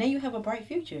 And then you have a bright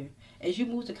future. As you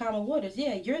move to calmer waters,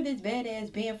 yeah, you're this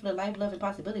badass being for the life, love, and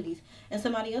possibilities. And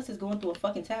somebody else is going through a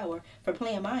fucking tower for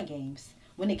playing mind games.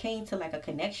 When it came to like a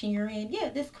connection you're in, yeah,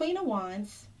 this Queen of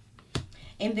Wands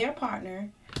and their partner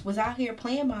was out here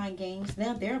playing mind games.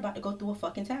 Now they're about to go through a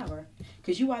fucking tower.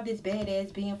 Because you are this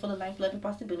badass being full of life, love, and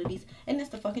possibilities. And that's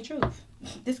the fucking truth.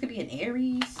 This could be an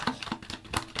Aries.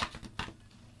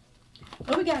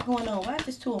 What we got going on? Why is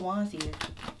this Two of Wands here?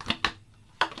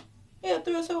 Yeah,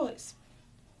 Three of Swords.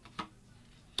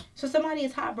 So somebody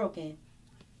is heartbroken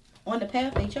on the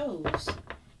path they chose.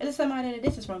 It is somebody at a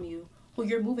distance from you who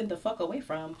you're moving the fuck away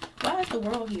from. Why is the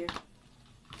World here?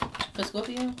 For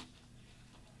Scorpio?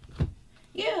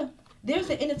 Yeah, there's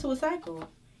an end to a cycle.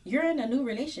 You're in a new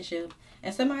relationship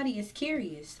and somebody is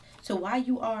curious to why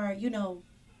you are, you know,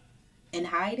 in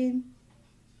hiding.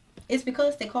 It's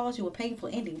because they caused you a painful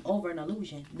ending over an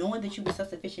illusion, knowing that you were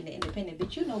self-sufficient and independent.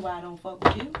 But you know why I don't fuck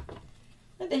with you.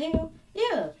 What the hell?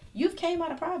 Yeah, you've came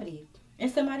out of poverty and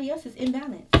somebody else is in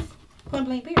balance. Point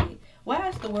blank period. Why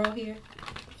is the World here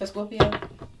for Scorpio?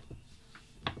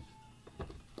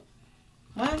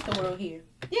 Why is the World here?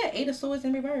 Yeah, Eight of Swords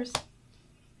in reverse.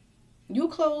 You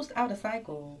closed out a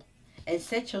cycle and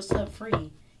set yourself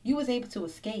free. You was able to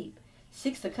escape.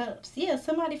 Six of Cups. Yeah,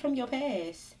 somebody from your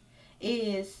past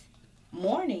is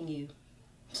mourning you.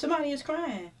 Somebody is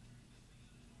crying.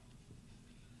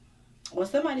 Or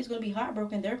somebody's going to be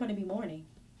heartbroken. They're going to be mourning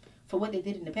for what they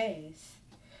did in the past.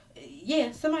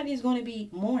 Yeah, somebody is going to be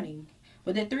mourning.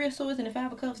 With the Three of Swords and the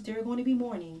Five of Cups, they're going to be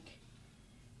mourning.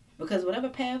 Because whatever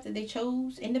path that they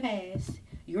chose in the past,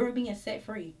 you're being set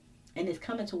free. And it's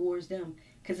coming towards them.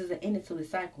 Because it's an end to the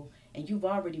cycle. And you've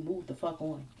already moved the fuck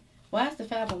on. Why is the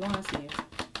Five of Wands here?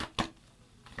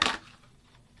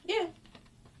 Yeah.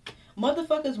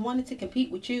 Motherfuckers wanted to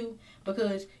compete with you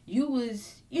because you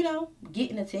was, you know,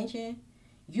 getting attention.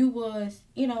 You was,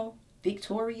 you know,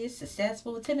 victorious,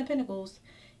 successful, Ten of Pentacles.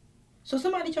 So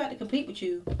somebody tried to compete with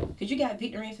you because you got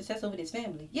victory and success over this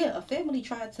family. Yeah, a family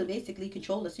tried to basically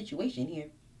control the situation here.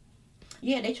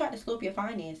 Yeah, they tried to slope your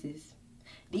finances.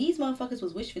 These motherfuckers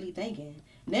was wishfully thinking.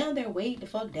 Now they're way the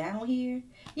fuck down here.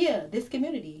 Yeah, this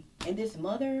community and this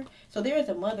mother. So there is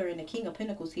a mother and the King of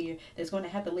Pentacles here that's going to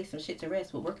have to lay some shit to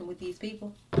rest with working with these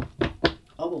people.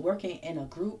 Or with working in a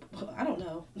group. I don't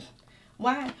know.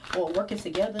 Why? Or working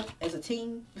together as a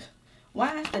team.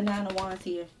 Why is the Nine of Wands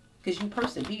here? Because you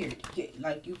persevered.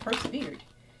 Like, you persevered.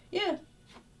 Yeah.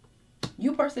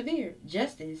 You persevered.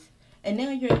 Justice. And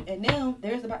now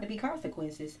there's about to be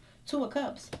consequences. Two of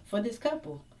Cups for this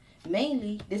couple.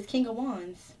 Mainly this King of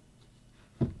Wands.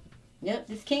 Yep,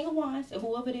 this King of Wands, and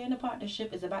whoever they're in a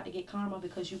partnership is about to get karma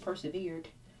because you persevered.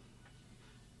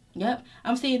 Yep,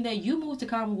 I'm saying that you moved to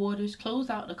calmer waters,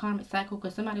 closed out the karmic cycle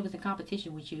because somebody was in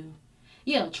competition with you.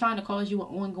 Yeah, trying to cause you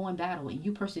an ongoing battle, and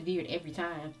you persevered every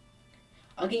time.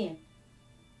 Again,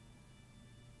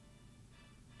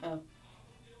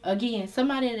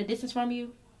 somebody at a distance from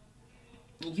you,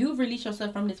 you've released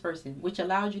yourself from this person, which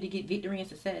allowed you to get victory and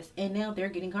success, and now they're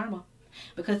getting karma.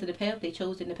 Because of the path they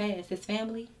chose in the past. His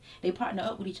family, they partner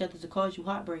up with each other to cause you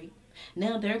heartbreak.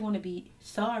 Now they're going to be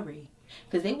sorry.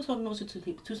 Because they was holding on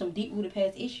to some deep-rooted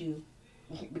past issue.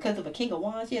 Because of a King of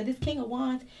Wands. Yeah, this King of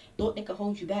Wands thought they could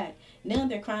hold you back. Now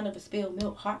they're crying over spilled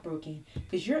milk, heartbroken.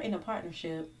 Because you're in a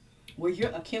partnership where you're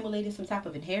accumulating some type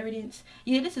of inheritance.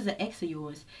 Yeah, this is an ex of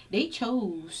yours. They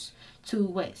chose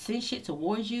to, send shit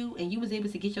towards you, and you was able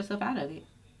to get yourself out of it.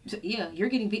 So, yeah, you're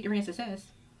getting victory and success.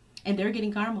 And they're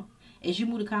getting karma. As you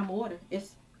move to karma order,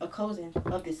 it's a closing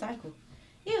of this cycle.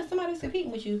 Yeah, somebody's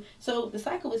competing with you. So the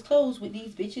cycle is closed with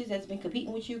these bitches that's been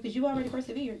competing with you because you already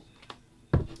persevered.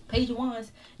 Page of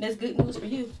Wands, that's good news for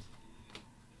you.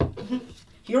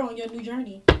 You're on your new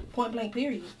journey. Point blank,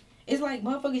 period. It's like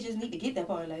motherfuckers just need to get that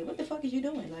part. Like, what the fuck is you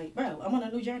doing? Like, bro, I'm on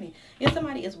a new journey. If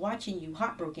somebody is watching you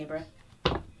heartbroken, bro.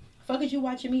 Fuck is you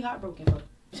watching me heartbroken, bro?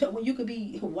 When you could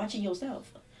be watching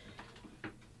yourself.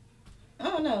 I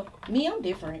don't know. Me, I'm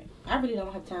different. I really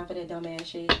don't have time for that dumb ass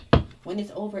shit. When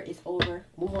it's over, it's over.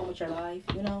 Move on with your life,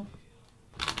 you know?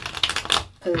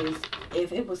 Because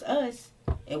if it was us,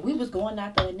 and we was going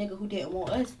after a nigga who didn't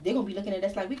want us, they're going to be looking at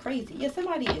us like we crazy. Yeah,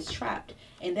 somebody is trapped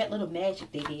in that little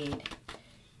magic they did.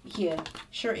 Yeah,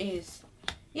 sure is.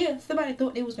 Yeah, somebody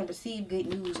thought they was going to receive good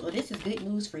news, or this is good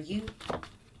news for you.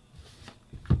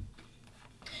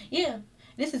 Yeah,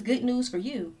 this is good news for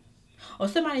you. Or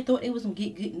somebody thought they was going to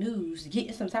get good news,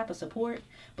 getting some type of support,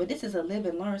 but this is a live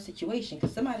and learn situation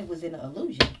because somebody was in an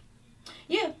illusion.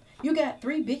 Yeah, you got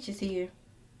 3 bitches here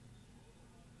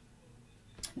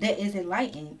that is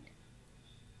enlightened.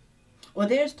 Or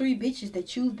there's 3 bitches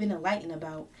that you've been enlightened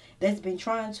about that's been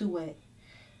trying to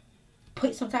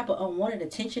put some type of unwanted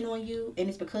attention on you, and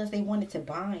it's because they wanted to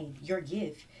bind your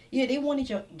gift. Yeah, they wanted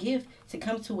your gift to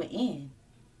come to an end.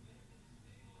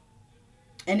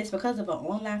 And it's because of an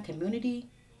online community.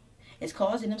 It's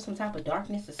causing them some type of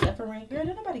darkness or suffering. Girl,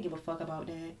 don't nobody give a fuck about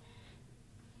that.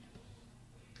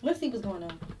 Let's see what's going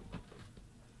on.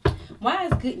 Why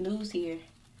is good news here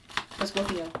for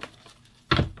Scorpio?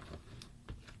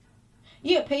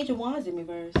 Yeah, Page of Wands in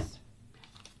reverse.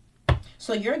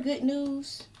 So your good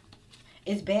news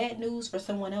is bad news for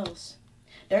someone else.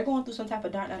 They're going through some type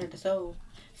of dark night of the soul.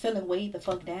 Feeling weighed the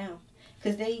fuck down.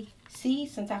 Because they see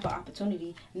some type of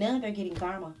opportunity. Now they're getting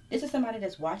karma. This is somebody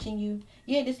that's watching you.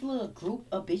 Yeah, this little group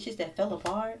of bitches that fell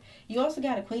apart. You also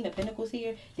got a Queen of Pentacles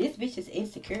here. This bitch is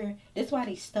insecure. That's why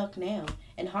they stuck now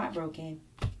and heartbroken.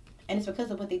 And it's because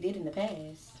of what they did in the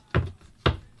past.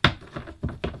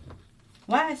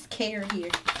 Why is care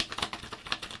here?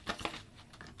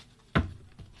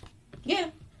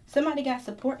 Yeah, somebody got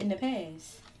support in the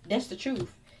past. That's the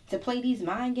truth. To play these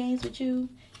mind games with you,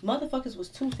 motherfuckers was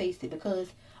two-faced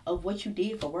because of what you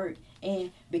did for work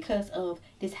and because of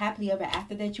this happily ever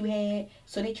after that you had.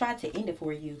 So they tried to end it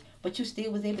for you, but you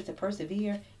still was able to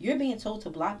persevere. You're being told to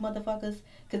block motherfuckers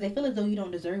because they feel as though you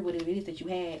don't deserve what it is that you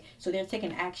had. So they're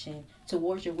taking action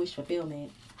towards your wish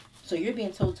fulfillment. So you're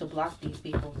being told to block these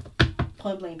people.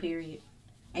 Point blank, period.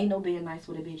 Ain't no being nice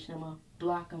with a bitch no more.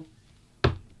 Block them.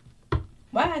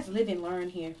 Why is live and learn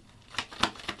here?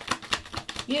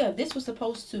 Yeah, this was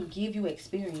supposed to give you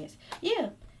experience. Yeah,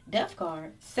 Death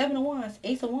card, 7 of Wands,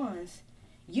 Ace of Wands.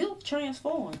 You've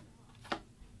transformed.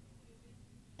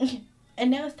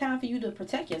 And now it's time for you to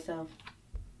protect yourself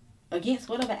against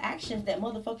whatever actions that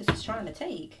motherfuckers is trying to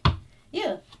take.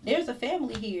 Yeah, there's a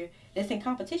family here that's in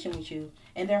competition with you.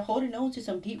 And they're holding on to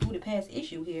some deep-rooted past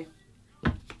issue here.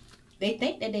 They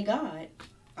think that they God.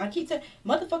 I keep telling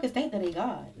motherfuckers think that they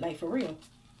God. Like, for real.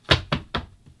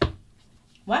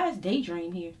 Why is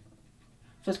daydream here?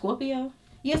 For Scorpio?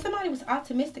 Yeah, somebody was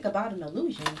optimistic about an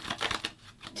illusion.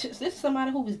 This is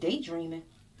somebody who was daydreaming.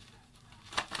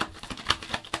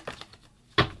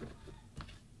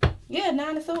 Yeah,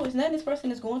 9 of Swords. Now this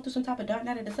person is going through some type of dark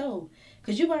night of the soul.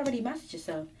 Because you've already messaged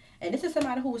yourself. And this is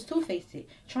somebody who was two-faced,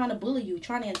 trying to bully you,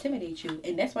 trying to intimidate you.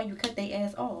 And that's why you cut their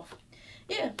ass off.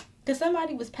 Yeah, because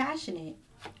somebody was passionate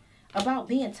about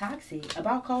being toxic,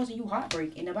 about causing you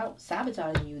heartbreak, and about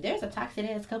sabotaging you. There's a toxic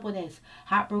ass couple that's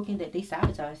heartbroken that they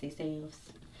sabotage themselves.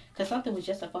 Because something was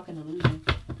just a fucking illusion.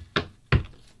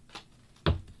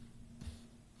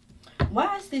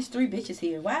 Why is this 3 bitches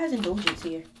here? Why is Indulgence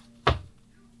here?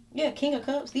 Yeah, King of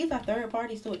Cups. These are third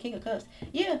parties to a King of Cups.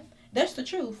 Yeah, that's the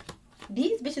truth.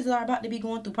 These bitches are about to be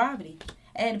going through poverty,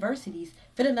 adversities,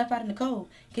 feeling left out in the cold.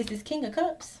 Because this King of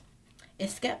Cups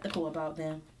is skeptical about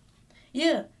them.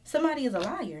 Yeah, somebody is a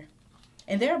liar.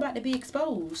 And they're about to be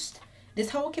exposed.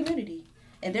 This whole community.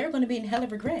 And they're going to be in hell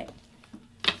of regret.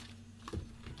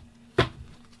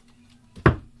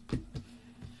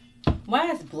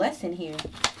 Why is blessing here?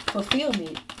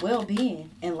 Fulfillment, well-being,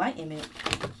 enlightenment.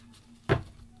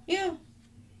 Yeah.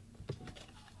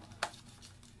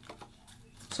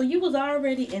 So you was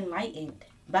already enlightened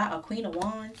by a Queen of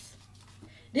Wands.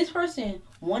 This person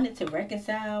wanted to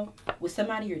reconcile with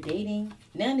somebody you're dating.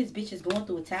 Now this bitch is going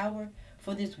through a tower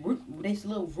for this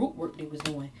little root work they was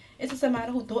doing. It's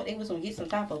somebody who thought they was gonna get some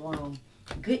type of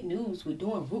good news with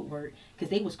doing root work because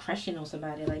they was crushing on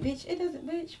somebody. Like, bitch, it doesn't,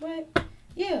 bitch, what?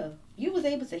 Yeah, you was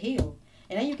able to heal.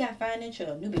 And then you got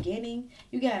financial new beginning.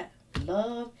 You got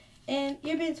love. And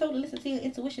you're being told to listen to your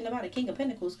intuition about a King of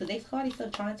Pentacles because they call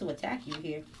themselves trying to attack you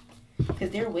here.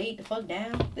 Because they're weighed the fuck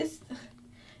down.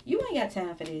 You ain't got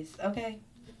time for this, okay?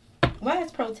 Why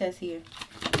is protest here?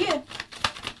 Yeah.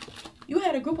 You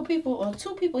had a group of people or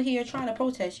 2 people here trying to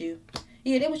protest you.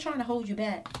 Yeah, they was trying to hold you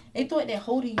back. They thought that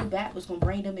holding you back was going to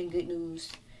bring them in good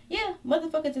news. Yeah,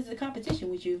 motherfuckers is a competition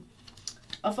with you.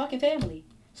 A fucking family.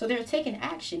 So they're taking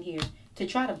action here to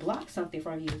try to block something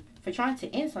from you. For trying to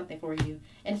end something for you.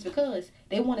 And it's because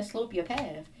they want to slope your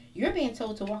path. You're being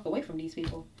told to walk away from these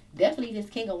people. Definitely this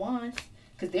King of Wands.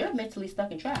 Because they're mentally stuck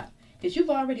and trapped. Because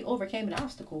you've already overcame an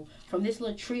obstacle from this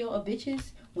little trio of bitches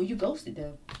when you ghosted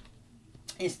them.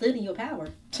 And stood in your power.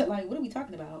 Like, what are we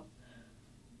talking about?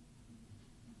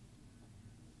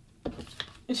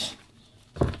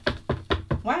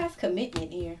 Why is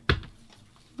commitment here?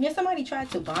 Yeah, somebody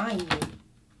tried to bind you.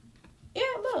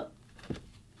 Yeah, look.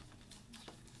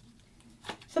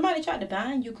 Somebody tried to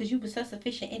bind you because you were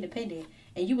self-sufficient, independent,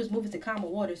 and you was moving to calmer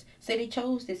waters. So they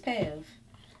chose this path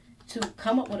to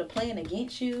come up with a plan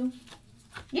against you.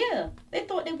 Yeah, they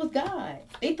thought it was God.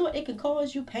 They thought it could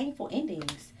cause you painful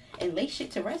endings and lay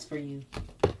shit to rest for you.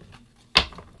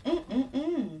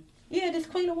 Yeah, this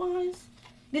Queen of Wands,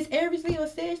 this Aries Leo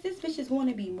says this bitch is going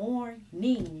to be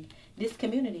mourning this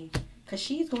community because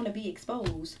she's going to be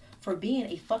exposed for being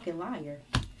a fucking liar.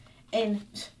 And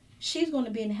she's going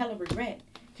to be in hell of regret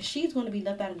because she's going to be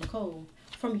left out in the cold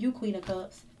from you, Queen of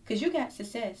Cups, because you got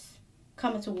success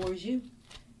coming towards you.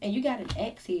 And you got an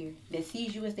ex here that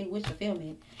sees you as they wish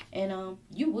fulfillment. And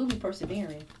you will be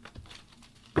persevering.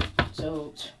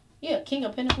 So, yeah, King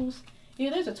of Pentacles.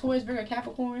 Yeah, there's a Taurus, Virgo,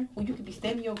 Capricorn who you could be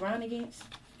standing your ground against.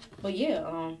 But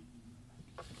yeah,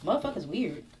 motherfuckers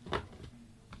weird.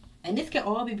 And this can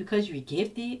all be because you're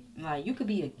gifted. Like, you could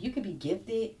be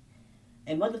gifted.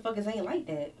 And motherfuckers ain't like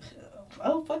that.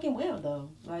 Oh, fucking well, though.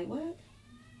 Like, what?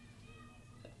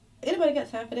 Anybody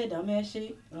got time for that dumbass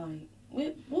shit? Like,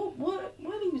 what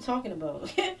are you talking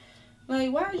about?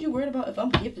 Like, why are you worried about if I'm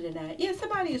gifted or not? Yeah,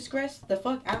 somebody is stressed the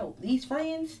fuck out. These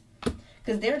friends,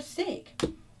 because they're sick.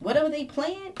 Whatever they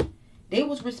planned, they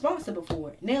was responsible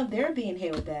for it. Now they're being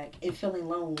held back and feeling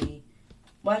lonely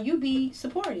while you be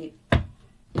supported.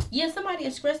 Yeah, somebody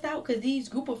is stressed out because these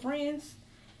group of friends,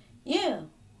 yeah.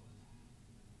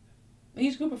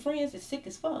 These group of friends is sick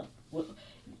as fuck.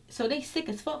 So they sick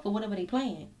as fuck for whatever they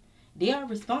plan. They are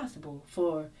responsible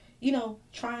for, you know,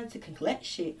 trying to collect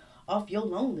shit off your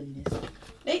loneliness.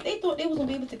 They thought they was going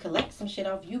to be able to collect some shit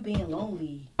off you being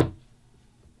lonely.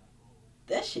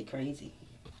 That shit crazy.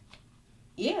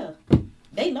 Yeah,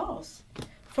 they lost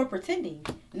for pretending.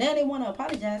 Now they want to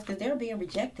apologize because they're being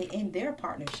rejected in their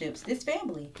partnerships. This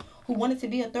family who wanted to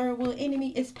be a third world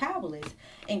enemy is powerless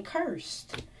and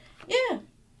cursed. Yeah,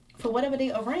 for whatever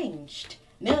they arranged.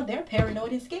 Now they're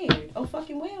paranoid and scared. Oh,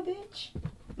 fucking well, bitch.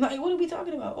 Like, what are we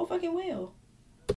talking about? Oh, fucking well.